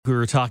We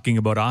were talking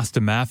about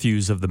Austin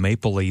Matthews of the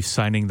Maple Leafs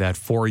signing that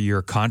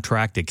 4-year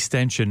contract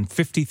extension,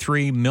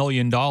 $53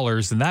 million,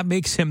 and that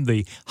makes him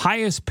the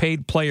highest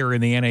paid player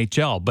in the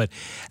NHL. But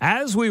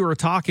as we were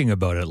talking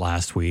about it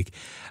last week,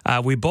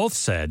 we both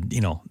said,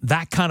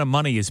 that kind of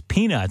money is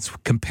peanuts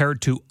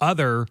compared to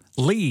other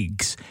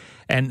leagues.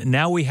 And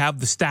now we have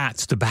the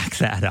stats to back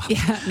that up.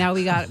 Yeah, now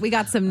we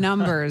got some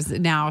numbers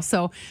now.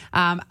 So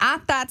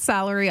at that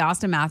salary,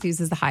 Austin Matthews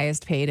is the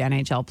highest paid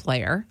NHL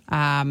player.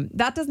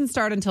 That doesn't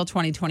start until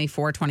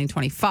 2024,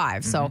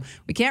 2025. So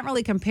we can't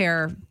really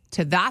compare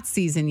to that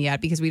season yet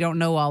because we don't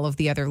know all of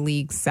the other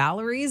league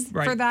salaries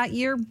for that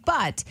year.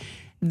 But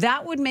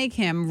that would make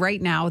him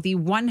right now the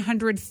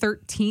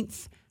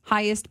 113th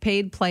highest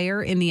paid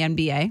player in the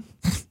NBA.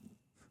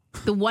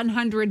 The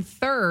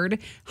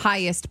 103rd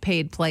highest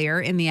paid player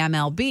in the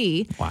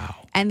MLB. Wow.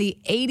 And the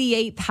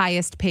 88th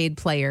highest paid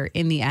player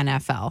in the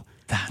NFL.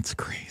 That's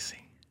crazy.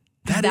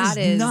 That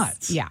is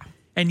nuts. Yeah.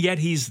 And yet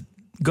he's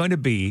going to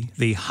be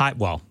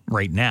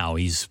right now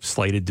he's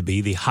slated to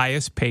be the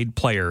highest paid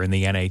player in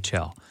the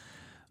NHL.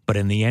 But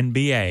in the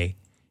NBA,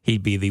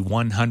 he'd be the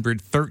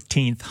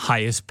 113th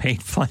highest paid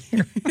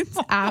player. It's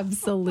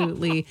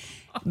absolutely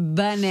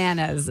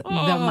bananas, the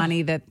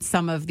money that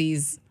some of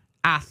these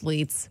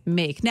athletes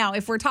make. Now,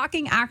 if we're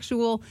talking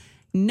actual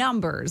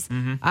numbers,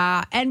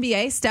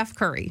 NBA, Steph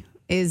Curry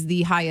is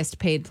the highest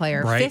paid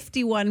player, right.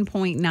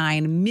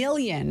 $51.9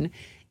 million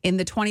in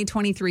the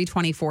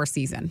 2023-24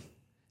 season.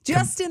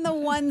 Just in the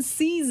one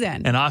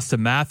season. And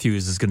Austin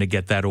Matthews is going to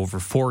get that over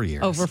 4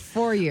 years. Over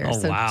 4 years. Oh,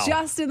 so wow.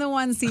 just in the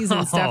one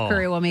season, Steph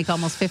Curry will make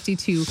almost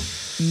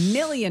 $52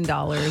 million.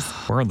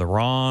 We're in the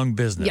wrong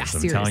business. Yeah,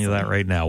 I'm telling you that right now.